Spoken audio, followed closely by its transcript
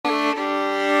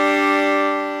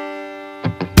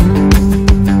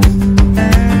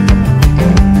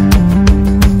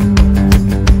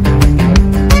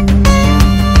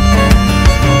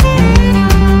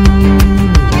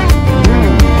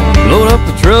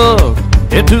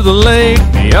Head to the lake,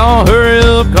 y'all hurry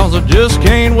up, cause I just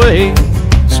can't wait.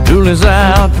 School is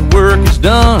out, the work is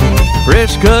done.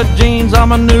 Fresh cut jeans on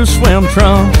my new swim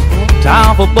trunks. Tie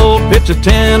off a boat, pitch a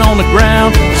tent on the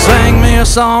ground. Sing me a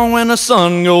song when the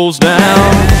sun goes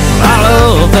down. I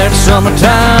love that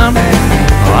summertime.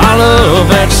 I love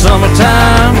that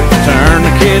summertime. Turn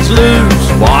the kids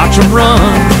loose, watch them run.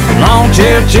 Long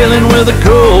chair chilling with a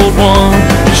cold one.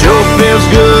 Sure feels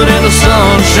good in the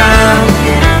sunshine.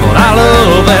 But I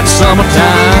love that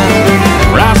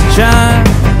summertime. Rise and shine,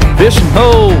 fish and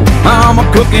hoe. Mama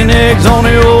cooking eggs on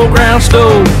the old ground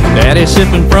stove. Daddy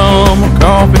sipping from a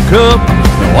coffee cup.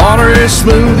 The water is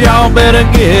smooth, y'all better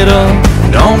get up.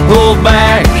 Don't pull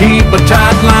back, keep a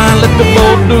tight line. Let the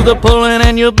boat do the pulling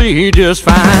and you'll be just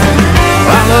fine.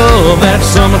 I love that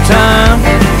summertime.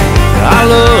 I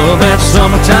love that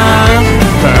summertime.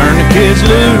 Turn the kids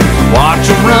loose, watch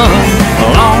them run. A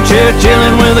long chair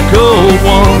chilling with a cold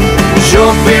one.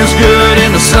 Sure feels good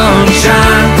in the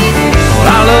sunshine.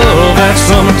 I love that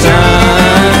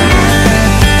summertime.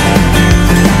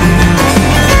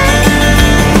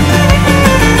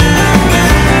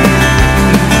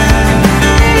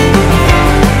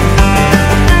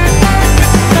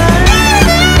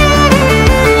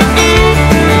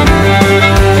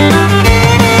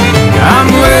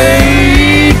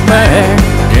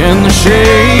 In the shade,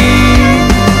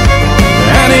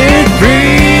 and it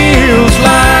feels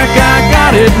like I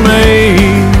got it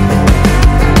made.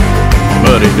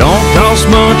 But it don't cost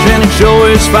much and it sure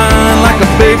is fine, like a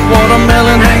big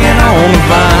watermelon hanging on the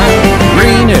vine.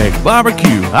 Green egg,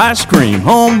 barbecue, ice cream,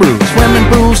 homebrew, swimming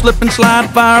pool, slip and slide,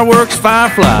 fireworks,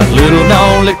 fireflies. Little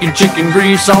dog licking chicken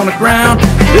grease on the ground.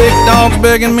 Big dogs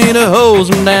begging me to hose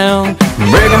them down.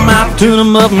 Break them out, tune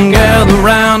them up and gather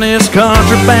round. This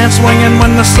country band swinging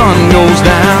when the sun goes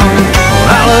down.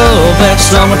 I love that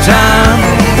summertime.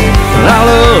 I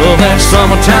love that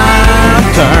summertime.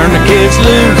 Turn the kids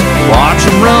loose, watch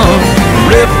them run.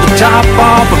 Rip the top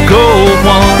off a cold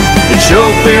one. It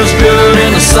sure feels good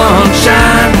in the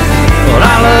sunshine. But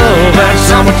I love that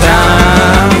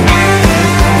summertime.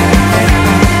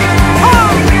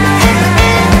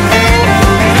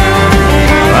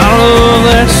 I love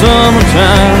that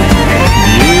summertime.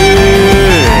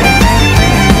 Yeah.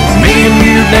 Me and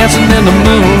you dancing in the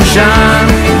moonshine.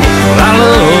 But I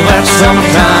love that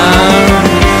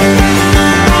summertime.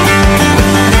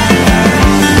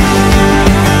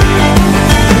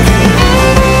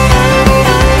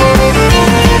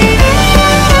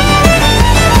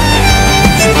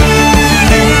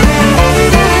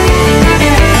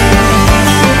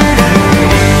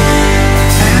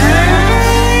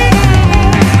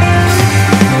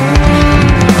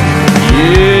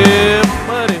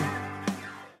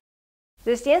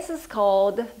 This dance is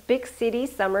called Big City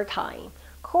Summertime,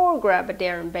 choreographed by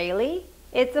Darren Bailey.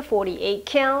 It's a 48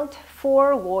 count,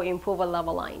 4 will improve a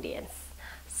level line dance.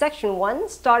 Section 1,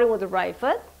 starting with the right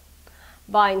foot,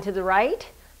 bind to the right,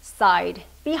 side,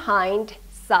 behind,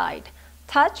 side,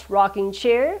 touch, rocking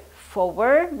chair,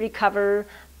 forward, recover,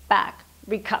 back,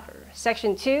 recover.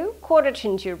 Section 2, quarter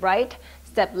turn to right,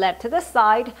 step left to the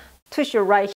side, twist your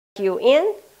right heel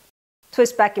in,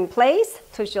 twist back in place,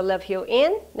 twist your left heel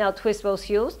in. Now twist both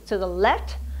heels to the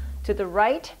left, to the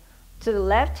right, to the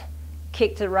left,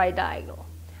 kick to the right diagonal.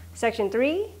 Section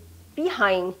 3,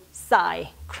 behind, side,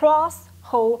 cross,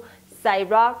 hold, side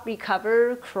rock,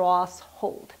 recover, cross,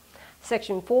 hold.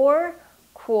 Section 4,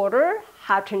 quarter,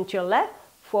 half turn to your left,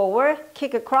 forward,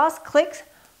 kick across, click,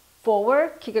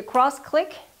 forward, kick across,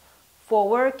 click,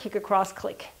 forward, kick across,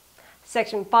 click.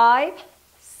 Section 5,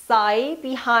 side,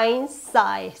 behind,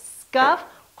 side, scuff,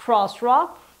 cross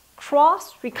rock,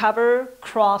 cross, recover,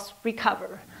 cross,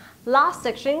 recover. Last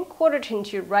section, quarter turn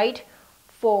to right,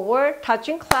 forward, touch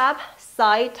and clap,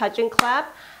 side, touch and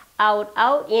clap, out,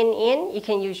 out, in. You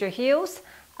can use your heels,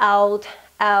 out,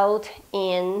 out,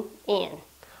 in.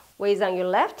 Weights on your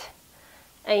left,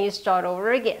 and you start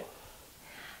over again.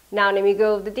 Now let me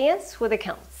go over the dance with the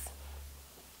counts.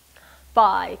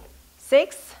 5,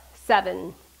 6,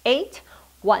 7, 8,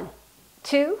 1,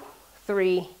 2,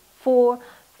 3, 4,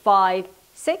 5,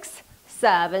 6,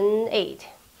 7, 8.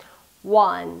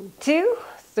 1, 2,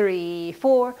 3,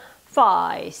 4,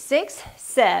 5, 6,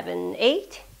 7,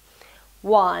 8.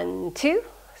 1, 2,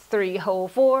 3,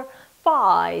 hold 4,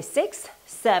 5, 6,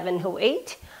 7, hold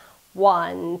 8.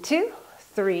 1, 2,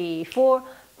 3, 4,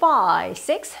 5,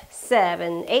 6,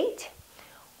 7, 8.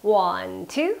 1,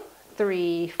 2,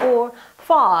 3, 4,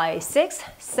 5, 6,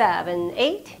 7,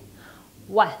 8.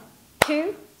 1,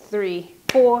 2, 3,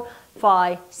 4,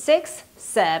 5, 6,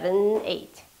 7,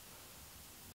 8.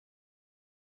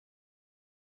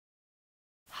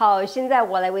 好，现在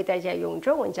我来为大家用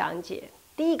中文讲解。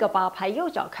第一个八拍右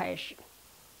脚开始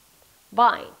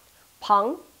 ，bind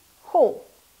旁后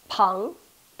旁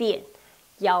点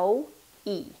摇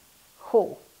移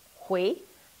后回。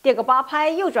第二个八拍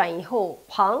右转以后，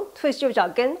旁 twist 右脚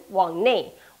跟往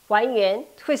内还原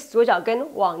 ，twist 左脚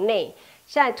跟往内。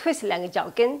现在 twist 两个脚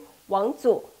跟往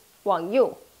左往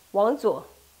右往左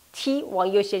踢，往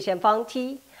右斜前方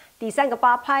踢。第三个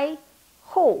八拍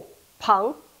后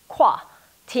旁跨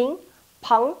停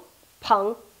旁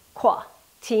旁跨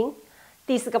停。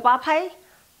第四个八拍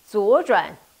左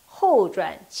转后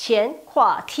转前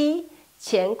跨踢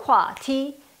前跨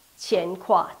踢前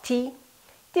跨踢。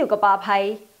第五个八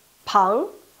拍旁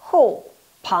后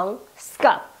旁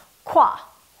scap 跨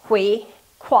回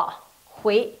跨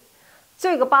回。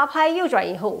最后一个八拍右转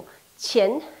以后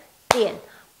前点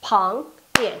旁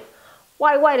点。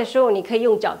外外的时候，你可以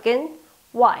用脚跟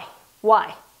外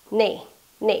外内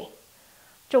内，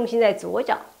重心在左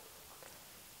脚。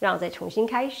让我再重新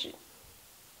开始。